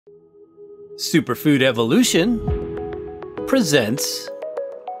Superfood Evolution presents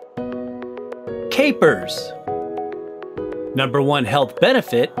Capers. #1 health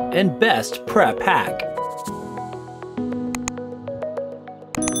benefit and best prep hack.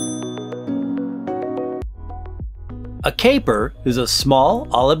 A caper is a small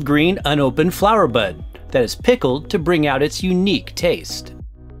olive green unopened flower bud that is pickled to bring out its unique taste.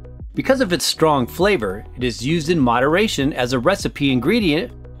 Because of its strong flavor, it is used in moderation as a recipe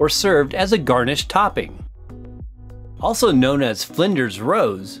ingredient or served as a garnish topping. Also known as Flinders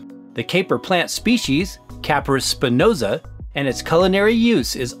Rose, the caper plant species, Capparis spinosa, and its culinary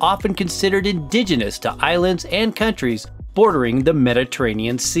use is often considered indigenous to islands and countries bordering the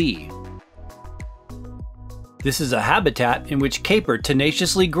Mediterranean Sea. This is a habitat in which caper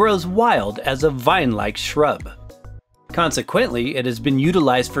tenaciously grows wild as a vine-like shrub. Consequently, it has been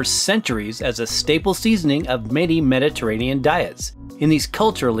utilized for centuries as a staple seasoning of many Mediterranean diets in these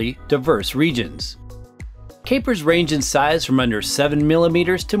culturally diverse regions. Capers range in size from under 7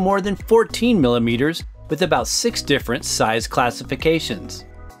 millimeters to more than 14 millimeters, with about 6 different size classifications.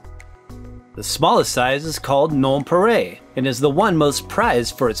 The smallest size is called nonpareil and is the one most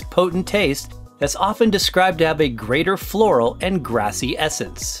prized for its potent taste that's often described to have a greater floral and grassy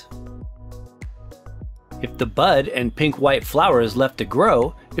essence. If the bud and pink-white flower is left to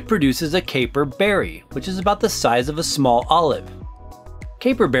grow, it produces a caper berry, which is about the size of a small olive.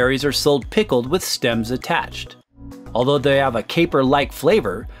 Caper berries are sold pickled with stems attached. Although they have a caper-like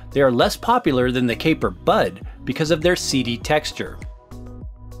flavor, they are less popular than the caper bud because of their seedy texture.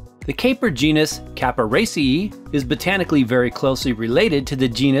 The caper genus Capparis is botanically very closely related to the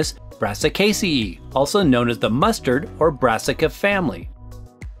genus Brassicaceae, also known as the mustard or Brassica family.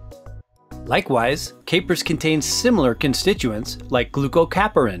 Likewise, capers contain similar constituents like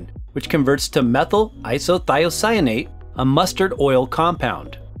glucocapparin, which converts to methyl isothiocyanate, a mustard oil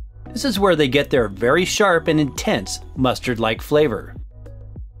compound. This is where they get their very sharp and intense mustard-like flavor.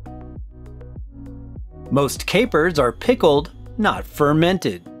 Most capers are pickled, not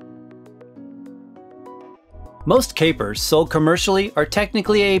fermented. Most capers sold commercially are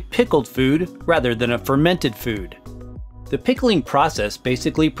technically a pickled food rather than a fermented food. The pickling process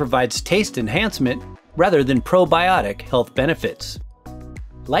basically provides taste enhancement rather than probiotic health benefits.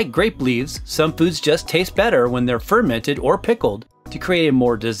 Like grape leaves, some foods just taste better when they're fermented or pickled to create a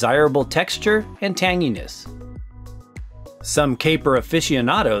more desirable texture and tanginess. Some caper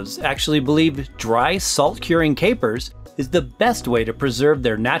aficionados actually believe dry salt-curing capers is the best way to preserve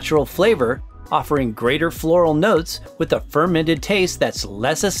their natural flavor, offering greater floral notes with a fermented taste that's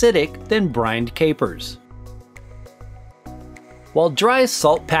less acidic than brined capers. While dry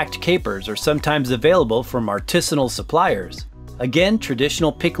salt-packed capers are sometimes available from artisanal suppliers, again,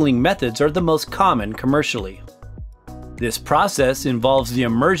 traditional pickling methods are the most common commercially. This process involves the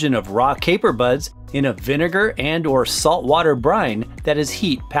immersion of raw caper buds in a vinegar and/or saltwater brine that is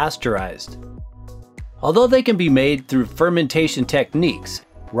heat pasteurized. Although they can be made through fermentation techniques,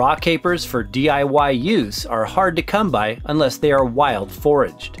 raw capers for DIY use are hard to come by unless they are wild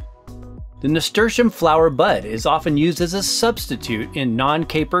foraged. The nasturtium flower bud is often used as a substitute in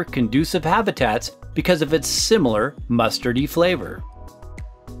non-caper conducive habitats because of its similar mustardy flavor.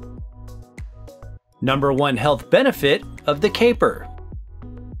 #1 health benefit of the caper.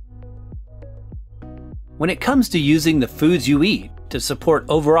 When it comes to using the foods you eat to support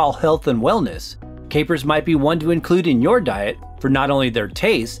overall health and wellness, capers might be one to include in your diet for not only their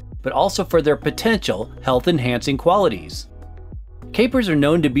taste, but also for their potential health-enhancing qualities. Capers are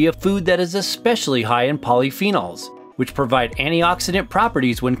known to be a food that is especially high in polyphenols, which provide antioxidant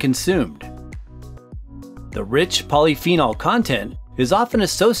properties when consumed. The rich polyphenol content is often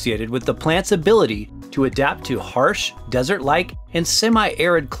associated with the plant's ability to adapt to harsh, desert-like, and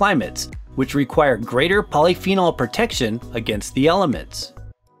semi-arid climates, which require greater polyphenol protection against the elements.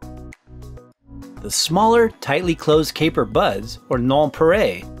 The smaller, tightly closed caper buds, or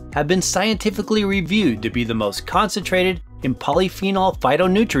nonpareil, have been scientifically reviewed to be the most concentrated in polyphenol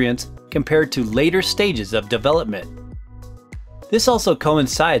phytonutrients compared to later stages of development. This also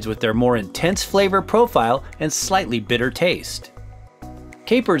coincides with their more intense flavor profile and slightly bitter taste.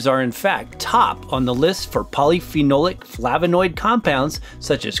 Capers are in fact top on the list for polyphenolic flavonoid compounds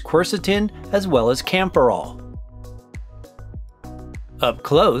such as quercetin as well as camphorol. Up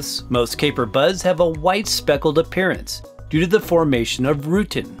close, most caper buds have a white speckled appearance due to the formation of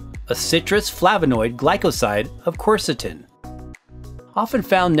rutin, a citrus flavonoid glycoside of quercetin. Often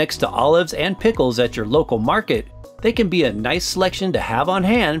found next to olives and pickles at your local market, they can be a nice selection to have on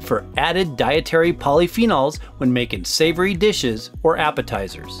hand for added dietary polyphenols when making savory dishes or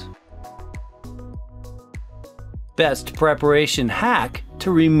appetizers. Best preparation hack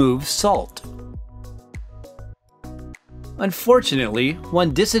to remove salt. Unfortunately,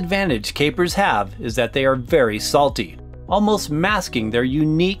 one disadvantage capers have is that they are very salty, almost masking their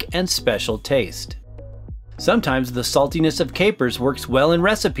unique and special taste. Sometimes the saltiness of capers works well in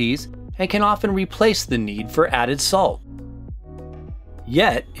recipes and can often replace the need for added salt.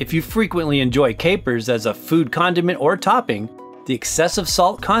 Yet, if you frequently enjoy capers as a food condiment or topping, the excessive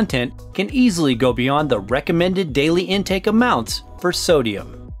salt content can easily go beyond the recommended daily intake amounts for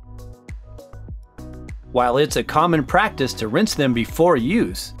sodium. While it's a common practice to rinse them before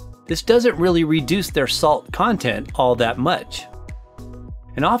use, this doesn't really reduce their salt content all that much.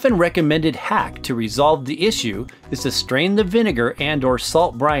 An often recommended hack to resolve the issue is to strain the vinegar and/or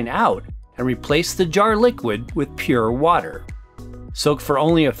salt brine out and replace the jar liquid with pure water. Soak for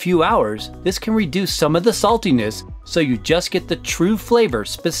only a few hours, this can reduce some of the saltiness so you just get the true flavor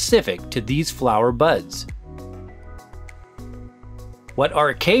specific to these flower buds. What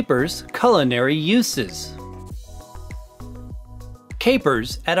are capers' culinary uses?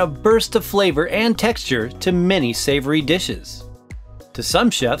 Capers add a burst of flavor and texture to many savory dishes. To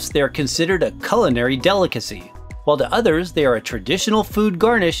some chefs, they are considered a culinary delicacy, while to others they are a traditional food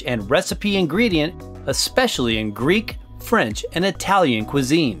garnish and recipe ingredient, especially in Greek, French, and Italian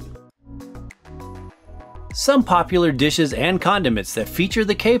cuisine. Some popular dishes and condiments that feature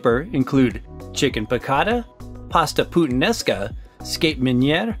the caper include chicken piccata, pasta puttanesca, scape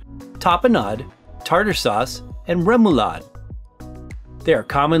meuniere, tapenade, tartar sauce, and remoulade. They are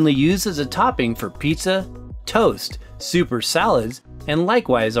commonly used as a topping for pizza, toast, soup or salads, and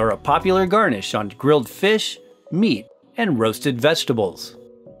likewise are a popular garnish on grilled fish, meat, and roasted vegetables.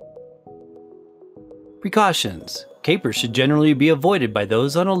 Precautions. Capers should generally be avoided by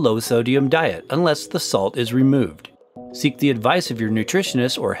those on a low-sodium diet unless the salt is removed. Seek the advice of your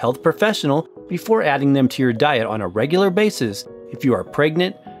nutritionist or health professional before adding them to your diet on a regular basis if you are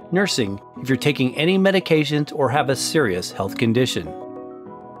pregnant, nursing, if you're taking any medications, or have a serious health condition.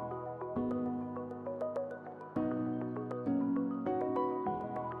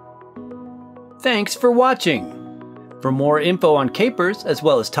 Thanks for watching! For more info on capers as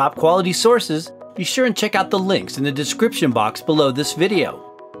well as top quality sources, be sure and check out the links in the description box below this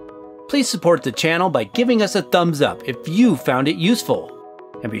video. Please support the channel by giving us a thumbs up if you found it useful.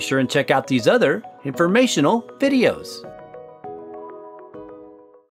 And be sure and check out these other informational videos.